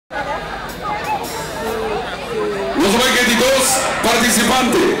22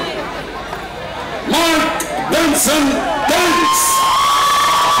 participantes. Mark Benson Denz.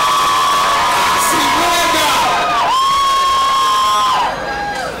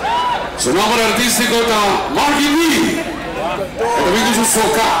 Su nombre artístico es Marky Bee. Que también hizo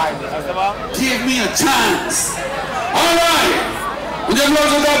Soca. Give me a chance. All right. Un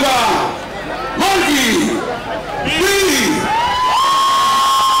aplauso para Marky Bee.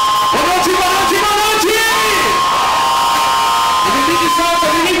 Monarch.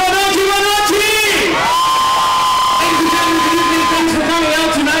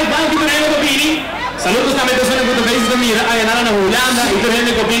 Saludos também para os que estão vendo a ganar na Holanda e também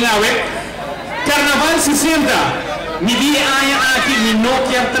na Copenhague. Carnaval 60. Mi dia aqui mi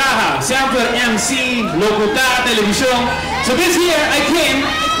Nokia traha, sempre MC, locutar, televisão. So this year I came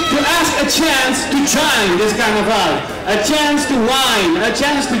to ask a chance to join this carnival, a chance to whine, a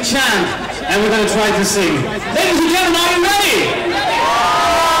chance to chant, and we're going to try to sing. Ladies and gentlemen, are you ready?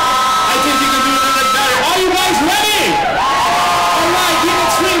 I think you can do a little bit better. Are you guys ready? All right, Youth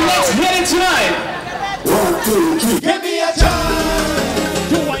Xtreme, let's hit it tonight. 1, 2, 3.